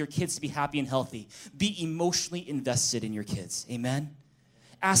relationship with your kids to be happy and healthy, be emotionally invested in your kids. Amen?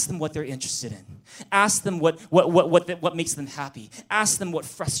 Ask them what they're interested in. Ask them what makes them happy. Ask them what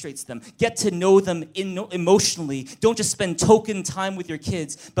frustrates them. Get to know them emotionally. Don't just spend token time with your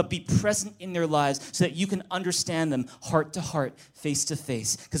kids, but be present in their lives so that you can understand them heart to heart, face to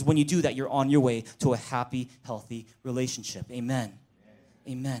face. Because when you do that, you're on your way to a happy, healthy relationship. Amen.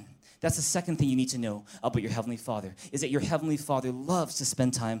 Amen. That's the second thing you need to know about your Heavenly Father, is that your Heavenly Father loves to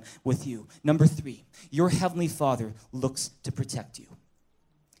spend time with you. Number 3, your Heavenly Father looks to protect you.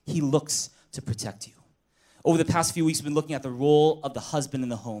 He looks to protect you. Over the past few weeks, we've been looking at the role of the husband in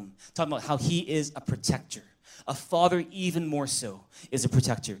the home, talking about how he is a protector. A father, even more so, is a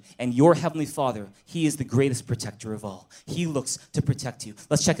protector. And your Heavenly Father, he is the greatest protector of all. He looks to protect you.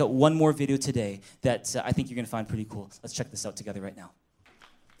 Let's check out one more video today that I think you're going to find pretty cool. Let's check this out together right now.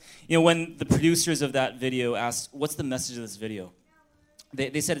 You know, when the producers of that video asked, what's the message of this video?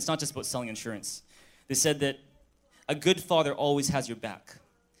 They said it's not just about selling insurance. They said that a good father always has your back.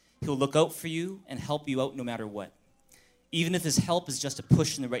 He'll look out for you and help you out no matter what. Even if his help is just a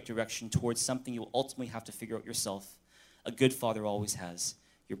push in the right direction towards something you'll ultimately have to figure out yourself, a good father always has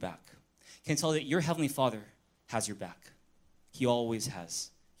your back. Can I tell you that your Heavenly Father has your back? He always has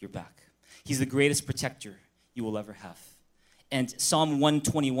your back. He's the greatest protector you will ever have. And Psalm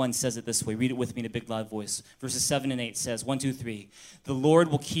 121 says it this way. Read it with me in a big loud voice. Verses 7 and 8 says, 1, 2, 3. The Lord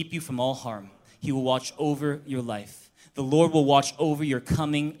will keep you from all harm. He will watch over your life. The Lord will watch over your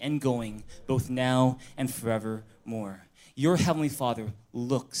coming and going, both now and forevermore. Your Heavenly Father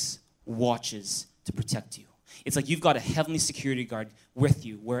looks, watches to protect you. It's like you've got a heavenly security guard with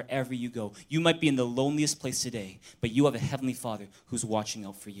you wherever you go. You might be in the loneliest place today, but you have a Heavenly Father who's watching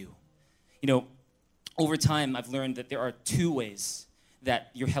out for you. You know, over time, I've learned that there are 2 ways that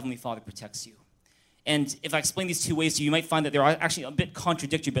your Heavenly Father protects you. And if I explain these 2 ways to you, you might find that they're actually a bit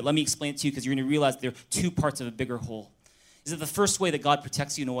contradictory, but let me explain it to you because you're going to realize they're 2 parts of a bigger whole. Is that the first way that God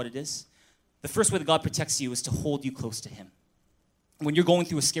protects you, know what it is? The first way that God protects you is to hold you close to Him. When you're going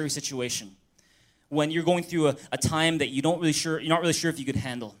through a scary situation, when you're going through a time that you're not really sure if you could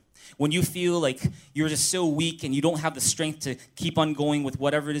handle, when you feel like you're just so weak and you don't have the strength to keep on going with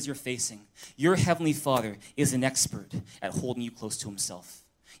whatever it is you're facing, your Heavenly Father is an expert at holding you close to Himself.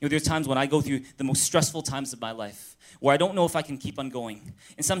 You know, there's times when I go through the most stressful times of my life where I don't know if I can keep on going.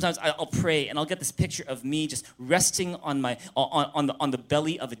 And sometimes I'll pray and I'll get this picture of me just resting on the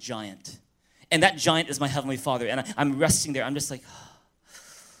belly of a giant. And that giant is my Heavenly Father. And I'm resting there. I'm just like,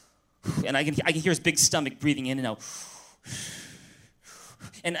 and I can hear his big stomach breathing in and out.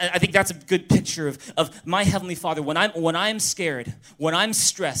 And I think that's a good picture of my Heavenly Father. When I'm scared, when I'm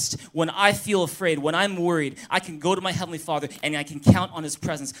stressed, when I feel afraid, when I'm worried, I can go to my Heavenly Father and I can count on His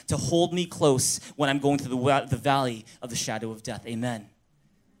presence to hold me close when I'm going through the valley of the shadow of death. Amen.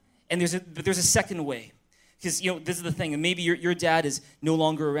 And there's a second way. Because, you know, this is the thing. And maybe your dad is no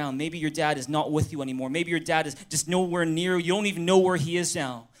longer around. Maybe your dad is not with you anymore. Maybe your dad is just nowhere near you. You don't even know where he is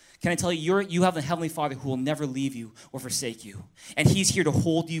now. Can I tell you, you have a Heavenly Father who will never leave you or forsake you. And He's here to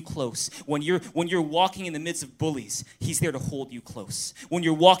hold you close. When you're walking in the midst of bullies, He's there to hold you close. When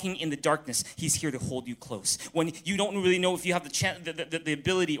you're walking in the darkness, He's here to hold you close. When you don't really know if you have the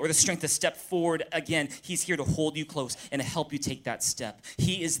ability or the strength to step forward again, He's here to hold you close and to help you take that step.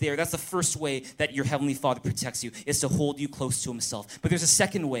 He is there. That's the first way that your Heavenly Father protects you, is to hold you close to Himself. But there's a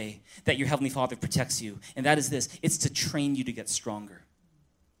second way that your Heavenly Father protects you, and that is this. It's to train you to get stronger.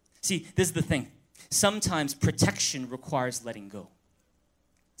 See, this is the thing. Sometimes protection requires letting go.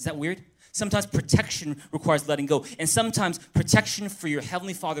 Is that weird? Sometimes protection requires letting go. And sometimes protection for your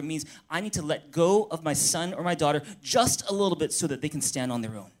Heavenly Father means I need to let go of my son or my daughter just a little bit so that they can stand on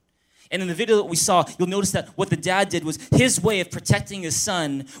their own. And in the video that we saw, you'll notice that what the dad did was his way of protecting his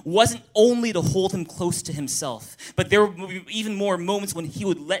son wasn't only to hold him close to himself, but there were even more moments when he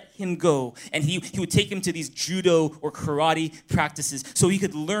would let him go and he would take him to these judo or karate practices so he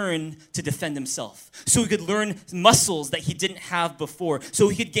could learn to defend himself, so he could learn muscles that he didn't have before, so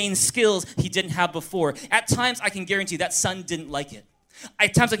he could gain skills he didn't have before. At times, I can guarantee that son didn't like it.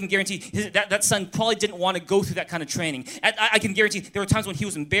 At times I can guarantee that son probably didn't want to go through that kind of training. I can guarantee there were times when he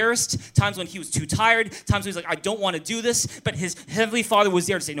was embarrassed, times when he was too tired, times when he was like, I don't want to do this. But his Heavenly Father was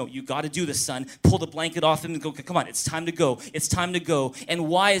there to say, no, you got to do this, son. Pull the blanket off him and go, come on, it's time to go. It's time to go. And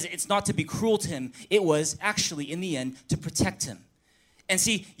why is it? It's not to be cruel to him. It was actually, in the end, to protect him. And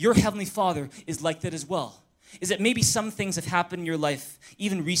see, your Heavenly Father is like that as well. is that maybe some things have happened in your life,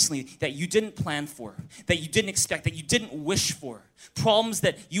 even recently, that you didn't plan for, that you didn't expect, that you didn't wish for. Problems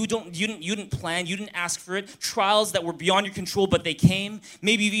that you didn't plan, you didn't ask for it. Trials that were beyond your control, but they came.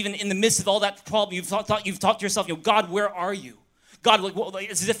 Maybe even in the midst of all that problem, you've thought to yourself, God, where are you? God,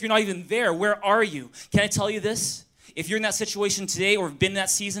 it's as if you're not even there. Where are you? Can I tell you this? If you're in that situation today or have been in that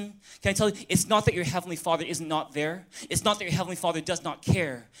season, can I tell you, it's not that your Heavenly Father is not there. It's not that your Heavenly Father does not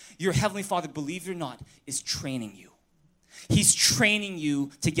care. Your Heavenly Father, believe it or not, is training you. He's training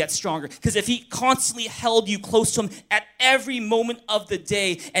you to get stronger. Because if he constantly held you close to him at every moment of the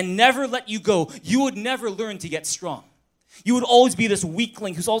day and never let you go, you would never learn to get strong. You would always be this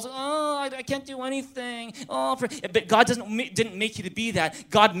weakling who's always, I can't do anything. But God didn't make you to be that.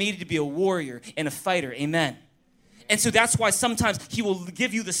 God made you to be a warrior and a fighter. Amen. And so that's why sometimes he will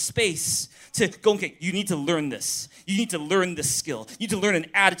give you the space to go, okay, you need to learn this. You need to learn this skill. You need to learn an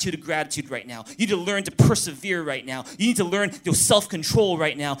attitude of gratitude right now. You need to learn to persevere right now. You need to learn self-control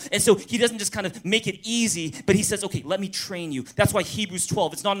right now. And so he doesn't just kind of make it easy, but he says, okay, let me train you. That's why Hebrews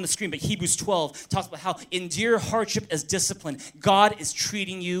 12, it's not on the screen, but Hebrews 12 talks about how endure hardship as discipline. God is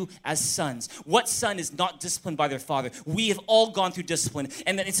treating you as sons. What son is not disciplined by their father? We have all gone through discipline.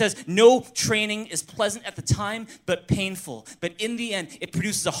 And then it says, no training is pleasant at the time, but painful. But in the end, it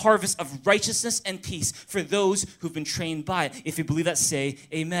produces a harvest of righteousness and peace for those who've been trained by it. If you believe that, say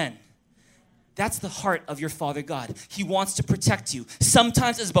amen. That's the heart of your Father God. He wants to protect you.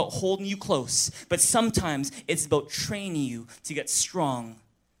 Sometimes it's about holding you close, but sometimes it's about training you to get strong,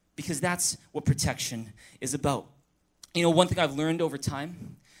 because that's what protection is about. You know, one thing I've learned over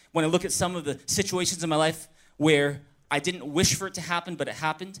time, when I look at some of the situations in my life where I didn't wish for it to happen, but it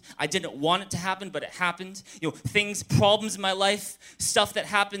happened. I didn't want it to happen, but it happened. You know, things, problems in my life, stuff that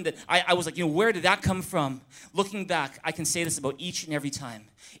happened that I was like, where did that come from? Looking back, I can say this about each and every time,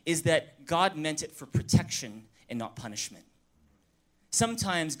 is that God meant it for protection and not punishment.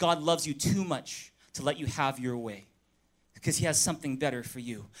 Sometimes God loves you too much to let you have your way, because he has something better for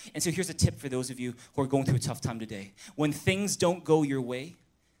you. And so here's a tip for those of you who are going through a tough time today. When things don't go your way,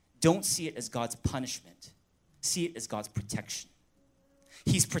 don't see it as God's punishment. See it as God's protection.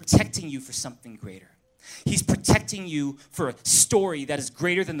 He's protecting you for something greater. He's protecting you for a story that is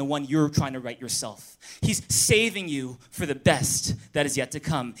greater than the one you're trying to write yourself. He's saving you for the best that is yet to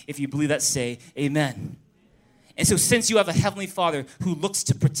come. If you believe that, say amen. And so since you have a Heavenly Father who looks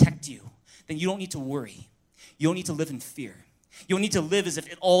to protect you, then you don't need to worry. You don't need to live in fear. You don't need to live as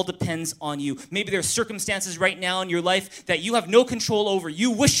if it all depends on you. Maybe there are circumstances right now in your life that you have no control over.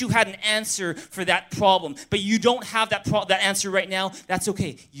 You wish you had an answer for that problem, but you don't have that answer right now. That's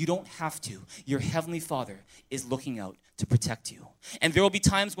okay. You don't have to. Your Heavenly Father is looking out to protect you. And there will be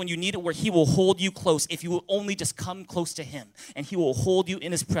times when you need it where he will hold you close if you will only just come close to him. And he will hold you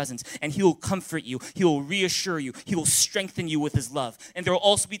in his presence, and he will comfort you. He will reassure you. He will strengthen you with his love. And there will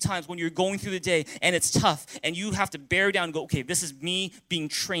also be times when you're going through the day and it's tough and you have to bear down and go, okay, this is me being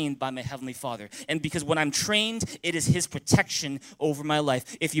trained by my Heavenly Father. And because when I'm trained, it is his protection over my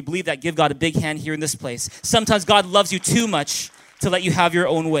life. If you believe that, give God a big hand here in this place. Sometimes God loves you too much to let you have your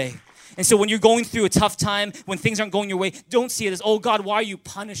own way. And so when you're going through a tough time, when things aren't going your way, don't see it as, oh God, why are you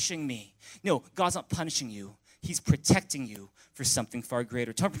punishing me? No, God's not punishing you. He's protecting you for something far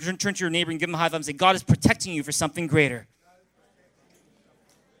greater. Turn to your neighbor and give him a high five and say, God is protecting you for something greater.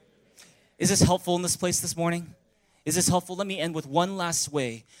 Is this helpful in this place this morning? Is this helpful? Let me end with one last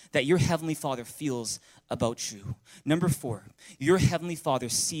way that your Heavenly Father feels about you. Number 4, your Heavenly Father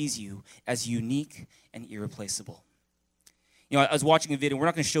sees you as unique and irreplaceable. You know, I was watching a video. We're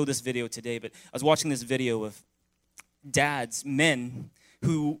not going to show this video today, but I was watching this video of dads, men,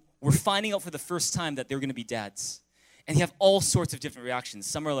 who were finding out for the first time that they were going to be dads. And you have all sorts of different reactions.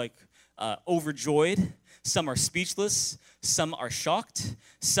 Some are like overjoyed. Some are speechless. Some are shocked.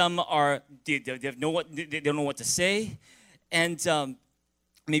 Some are, they don't know what to say. And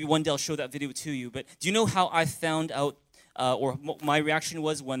maybe one day I'll show that video to you. But do you know how I found out, or my reaction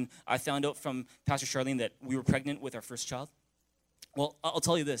was when I found out from Pastor Charlene that we were pregnant with our first child? Well, I'll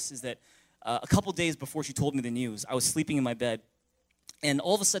tell you this, is that a couple days before she told me the news, I was sleeping in my bed, and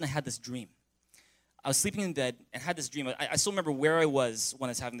all of a sudden I had this dream. I was sleeping in bed and had this dream. I still remember where I was when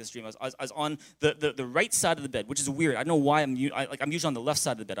I was having this dream. I was on the right side of the bed, which is weird. I don't know why I'm usually on the left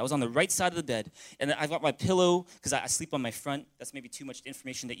side of the bed. I was on the right side of the bed, and I've got my pillow, because I sleep on my front. That's maybe too much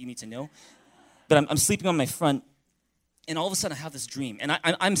information that you need to know. But I'm sleeping on my front, and all of a sudden I have this dream. And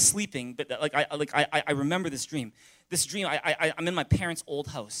I'm sleeping, but I remember this dream. This dream, I'm in my parents' old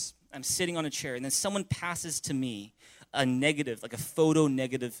house. I'm sitting on a chair, and then someone passes to me a negative, like a photo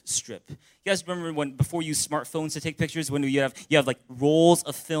negative strip. You guys remember when before you used smartphones to take pictures, when you have like rolls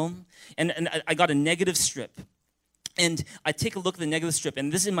of film, and I got a negative strip. And I take a look at the negative strip,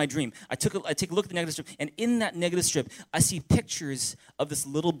 and this is in my dream. I take a look at the negative strip, and in that negative strip, I see pictures of this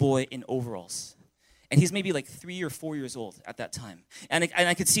little boy in overalls. And he's maybe like 3 or 4 years old at that time. And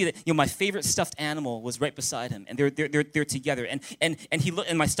I could see that, my favorite stuffed animal was right beside him, and they're together. And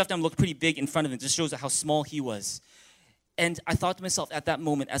my stuffed animal looked pretty big in front of him. It just shows how small he was. And I thought to myself at that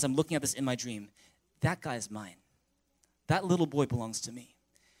moment, as I'm looking at this in my dream, that guy is mine. That little boy belongs to me.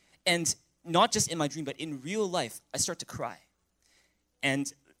 And not just in my dream, but in real life, I start to cry.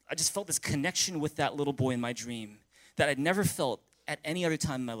 And I just felt this connection with that little boy in my dream that I'd never felt at any other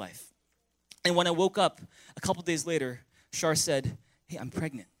time in my life. And when I woke up a couple days later, Shar said, "Hey, I'm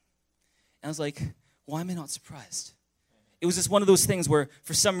pregnant." And I was like, why am I not surprised? It was just one of those things where,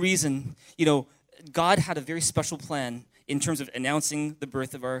 for some reason, God had a very special plan in terms of announcing the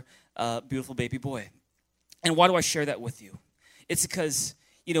birth of our beautiful baby boy. And why do I share that with you? It's because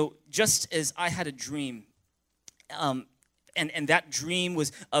just as I had a dream, and that dream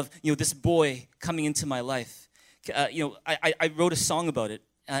was of, this boy coming into my life. I wrote a song about it,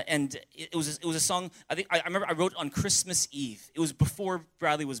 and it was a song. I remember I wrote it on Christmas Eve. It was before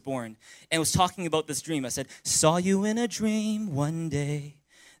Bradley was born, and it was talking about this dream. I said, "Saw you in a dream one day,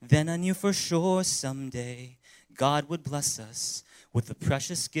 then I knew for sure someday God would bless us with the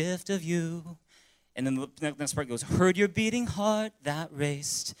precious gift of you." And then the next part goes, "Heard your beating heart that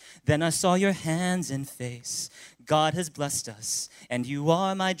raced. Then I saw your hands and face. God has blessed us, and you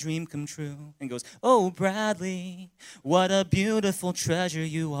are my dream come true." And goes, "Oh, Bradley, what a beautiful treasure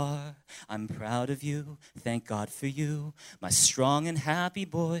you are. I'm proud of you. Thank God for you, my strong and happy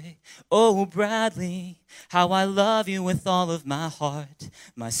boy. Oh, Bradley, how I love you with all of my heart.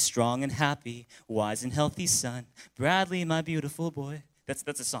 My strong and happy, wise and healthy son. Bradley, my beautiful boy."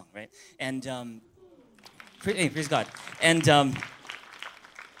 That's a song, right? And hey, praise God. And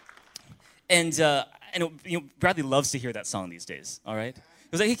Bradley loves to hear that song these days, all right? He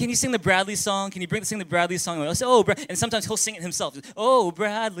was like, "Hey, can you sing the Bradley song? Can you sing the Bradley song?" I said, "Oh, and sometimes he'll sing it himself. Oh,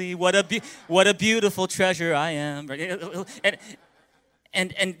 Bradley, what a beautiful treasure I am."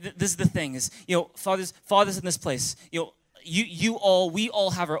 And this is the thing is, fathers in this place, we all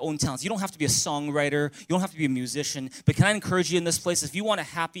have our own talents. You don't have to be a songwriter. You don't have to be a musician. But can I encourage you in this place, if you want a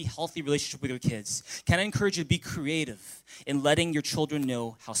happy, healthy relationship with your kids, can I encourage you to be creative in letting your children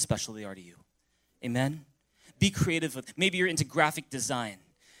know how special they are to you? Amen? Be creative. Maybe you're into graphic design.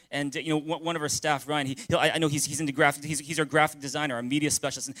 And one of our staff, Ryan, I know he's into graphic. He's our graphic designer, our media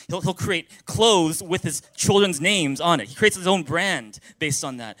specialist, and he'll create clothes with his children's names on it. He creates his own brand based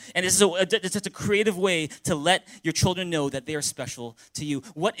on that. And it's just a creative way to let your children know that they are special to you.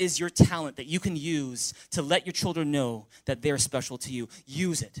 What is your talent that you can use to let your children know that they are special to you?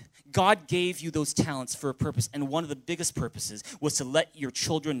 Use it. God gave you those talents for a purpose, and one of the biggest purposes was to let your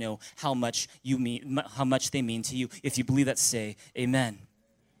children know how much they mean to you. If you believe that, say amen.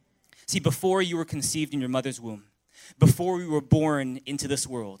 See, before you were conceived in your mother's womb, before you were born into this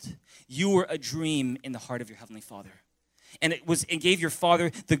world, you were a dream in the heart of your Heavenly Father. And it gave your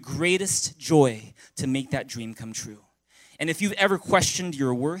Father the greatest joy to make that dream come true. And if you've ever questioned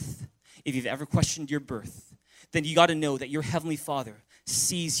your worth, if you've ever questioned your birth, then you got to know that your Heavenly Father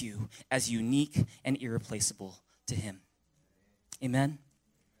sees you as unique and irreplaceable to Him. Amen?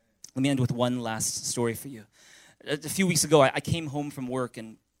 Let me end with one last story for you. A few weeks ago, I came home from work,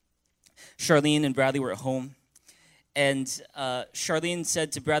 and Charlene and Bradley were at home, and Charlene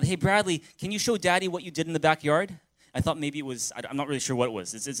said to Bradley, "Hey, Bradley, can you show Daddy what you did in the backyard?" I thought maybe it was, I'm not really sure what it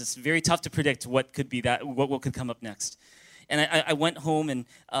was. It's very tough to predict what could be that, what could come up next. And I went home, and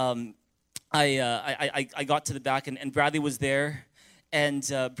I got to the back, and Bradley was there, and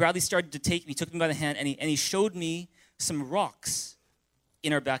Bradley started to took me by the hand, and he showed me some rocks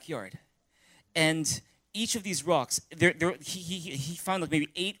in our backyard. And each of these rocks, he found like maybe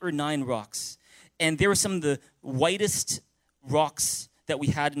 8 or 9 rocks, and they were some of the whitest rocks that we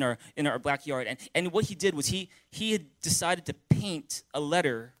had in our backyard. And what he did was he had decided to paint a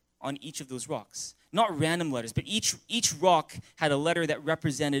letter on each of those rocks, not random letters, but each rock had a letter that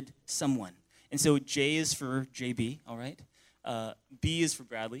represented someone. And so J is for JB, all right. B is for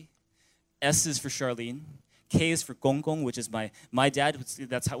Bradley. S is for Charlene. K is for Gong Gong, which is my dad.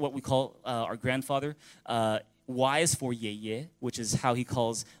 That's what we call our grandfather. Y is for Ye Ye, which is how he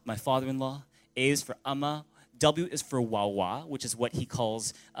calls my father-in-law. A is for Ama. W is for Wawa, which is what he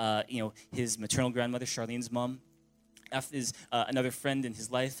calls his maternal grandmother, Charlene's mom. F is another friend in his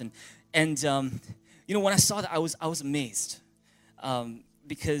life. And when I saw that, I was amazed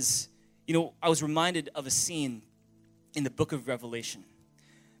because I was reminded of a scene in the book of Revelation,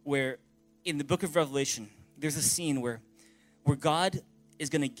 where in the book of Revelation, there's a scene where God is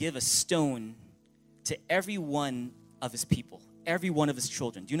going to give a stone to every one of his people, every one of his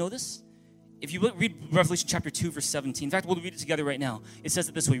children. Do you know this? If you read Revelation chapter 2, verse 17, in fact, we'll read it together right now. It says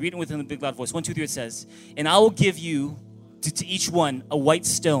it this way. Read it within the big loud voice. 1, 2, 3, it says, and I will give you to each one a white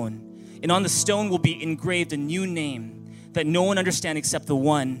stone, and on the stone will be engraved a new name that no one understands except the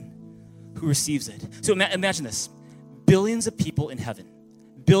one who receives it. So imagine this. Billions of people in heaven.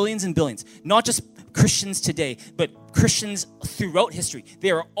 Billions and billions. Not just Christians today, but Christians throughout history. They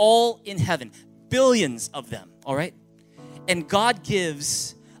are all in heaven. Billions of them, all right? And God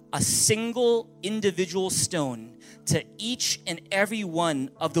gives a single individual stone to each and every one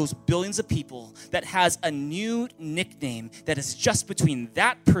of those billions of people that has a new nickname that is just between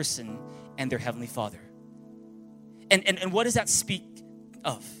that person and their Heavenly Father. And what does that speak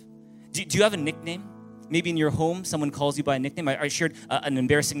of? Do you have a nickname? Maybe in your home, someone calls you by a nickname. I shared an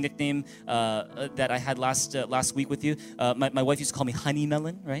embarrassing nickname that I had last week with you. My wife used to call me Honey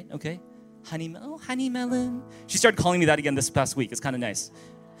Melon, right? Okay. Honey Melon. She started calling me that again this past week. It's kind of nice.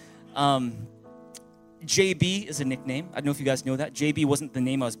 JB is a nickname. I don't know if you guys know that. JB wasn't the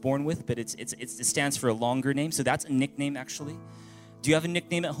name I was born with, but it stands for a longer name. So that's a nickname, actually. Do you have a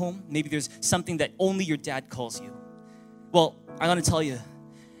nickname at home? Maybe there's something that only your dad calls you. Well, I want to tell you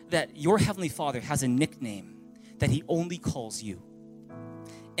that your Heavenly Father has a nickname that he only calls you.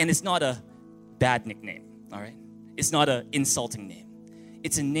 And it's not a bad nickname, all right? It's not an insulting name.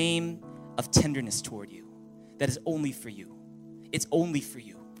 It's a name of tenderness toward you that is only for you. It's only for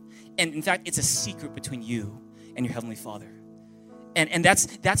you. And in fact, it's a secret between you and your Heavenly Father. And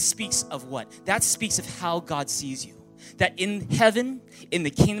that speaks of what? That speaks of how God sees you. That in heaven, in the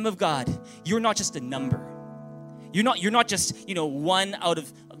kingdom of God, you're not just a number. You're not just, one out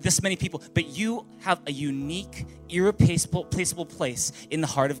of this many people, but you have a unique, irreplaceable place in the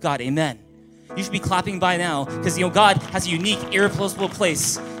heart of God. Amen. You should be clapping by now because, God has a unique, irreplaceable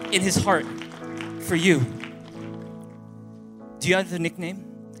place in his heart for you. Do you have a nickname?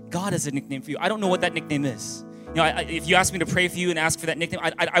 God has a nickname for you. I don't know what that nickname is. If you ask me to pray for you and ask for that nickname,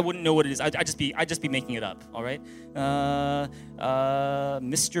 I wouldn't know what it is. I'd just be making it up. All right,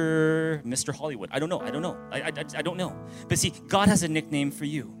 Mr. Hollywood. I don't know. I don't know. But see, God has a nickname for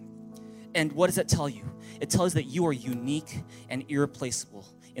you, and what does that tell you? It tells you that you are unique and irreplaceable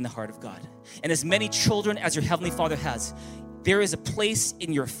in the heart of God. And as many children as your Heavenly Father has, there is a place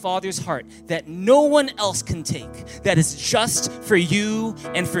in your Father's heart that no one else can take, that is just for you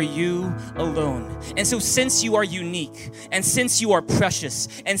and for you alone. And so since you are unique, and since you are precious,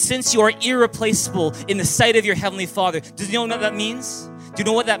 and since you are irreplaceable in the sight of your Heavenly Father, do you know what that means? Do you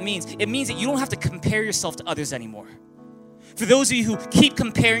know what that means? It means that you don't have to compare yourself to others anymore. For those of you who keep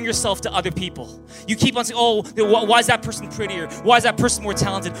comparing yourself to other people, you keep on saying, why is that person prettier? Why is that person more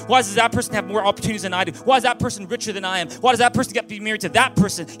talented? Why does that person have more opportunities than I do? Why is that person richer than I am? Why does that person get to be married to that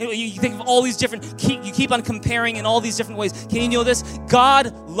person? You think of all these different, you keep on comparing in all these different ways. Can you know this?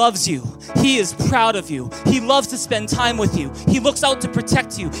 God loves you. He is proud of you. He loves to spend time with you. He looks out to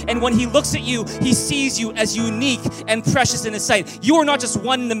protect you. And when he looks at you, he sees you as unique and precious in his sight. You are not just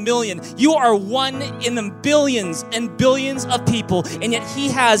one in a million. You are one in the billions and billions of people, and yet he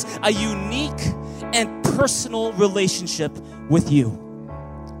has a unique and personal relationship with you.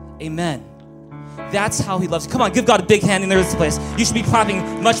 Amen. That's how he loves you. Come on, give God a big hand in this place. You should be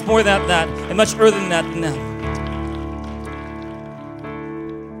clapping much more than that and much earlier than that.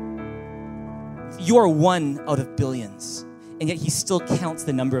 You are one out of billions, and yet he still counts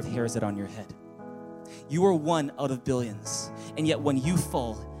the number of hairs that are on your head. You are one out of billions, and yet when you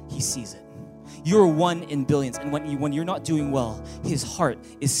fall, he sees it. You're one in billions, and when you're not doing well, his heart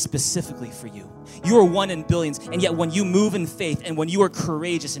is specifically for you. You are one in billions, and yet when you move in faith and when you are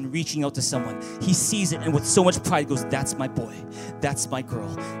courageous in reaching out to someone, he sees it, and with so much pride goes, that's my boy, that's my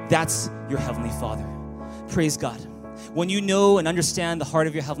girl, that's your Heavenly Father. Praise God. When you know and understand the heart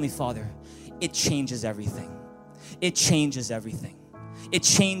of your Heavenly Father, it changes everything. It changes everything. It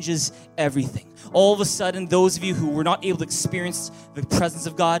changes everything. All of a sudden, those of you who were not able to experience the presence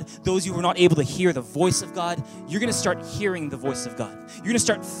of God, those of you who were not able to hear the voice of God, you're going to start hearing the voice of God. You're going to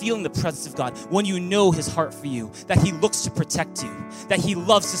start feeling the presence of God when you know his heart for you, that he looks to protect you, that he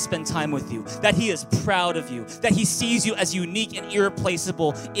loves to spend time with you, that he is proud of you, that he sees you as unique and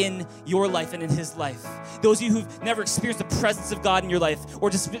irreplaceable in your life and in his life. Those of you who've never experienced the presence of God in your life or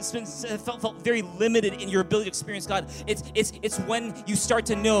just felt very limited in your ability to experience God, it's when you start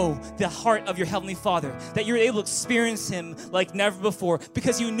to know the heart of your Heavenly Father, that you're able to experience Him like never before,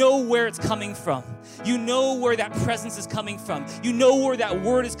 because you know where it's coming from. You know where that presence is coming from. You know where that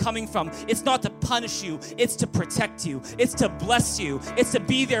word is coming from. It's not to punish you. It's to protect you. It's to bless you. It's to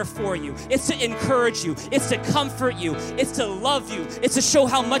be there for you. It's to encourage you. It's to comfort you. It's to love you. It's to show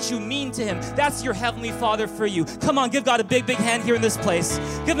how much you mean to Him. That's your Heavenly Father for you. Come on, give God a big, big hand here in this place.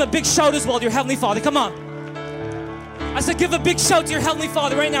 Give Him a big shout as well to your Heavenly Father. Come on. I said give a big shout to your Heavenly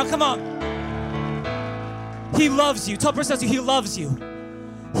Father right now. Come on. He loves you. Tell the person next to you, He loves you.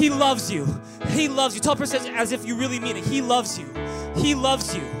 He loves you. He loves you. Tell the person as if you really mean it. He loves you. He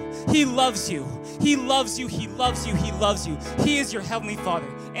loves you. He loves you. He loves you. He loves you. He loves you. He is your Heavenly Father,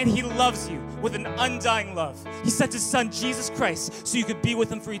 and He loves you with an undying love. He sent His Son, Jesus Christ, so you could be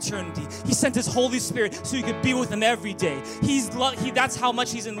with Him for eternity. He sent His Holy Spirit so you could be with Him every day. That's how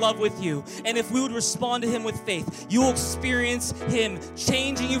much He's in love with you. And if we would respond to Him with faith, you will experience Him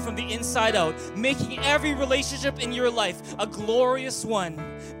changing you from the inside out, making every relationship in your life a glorious one,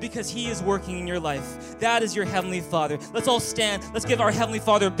 because He is working in your life. That is your Heavenly Father. Let's all stand. Let's give our Heavenly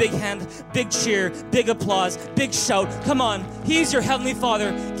Father a big hand, big cheer, big applause, big shout. Come on. He's your Heavenly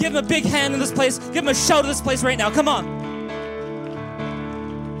Father. Give Him a big hand in this place. Give Him a shout in this place right now. Come on.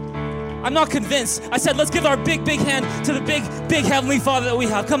 I'm not convinced. I said, let's give our big, big hand to the big, big Heavenly Father that we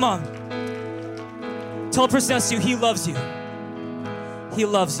have. Come on. Tell the person next to you, He loves you. He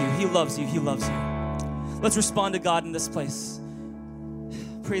loves you. He loves you. He loves you. Let's respond to God in this place.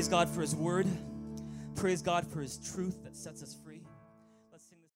 Praise God for His word. Praise God for His truth that sets us free.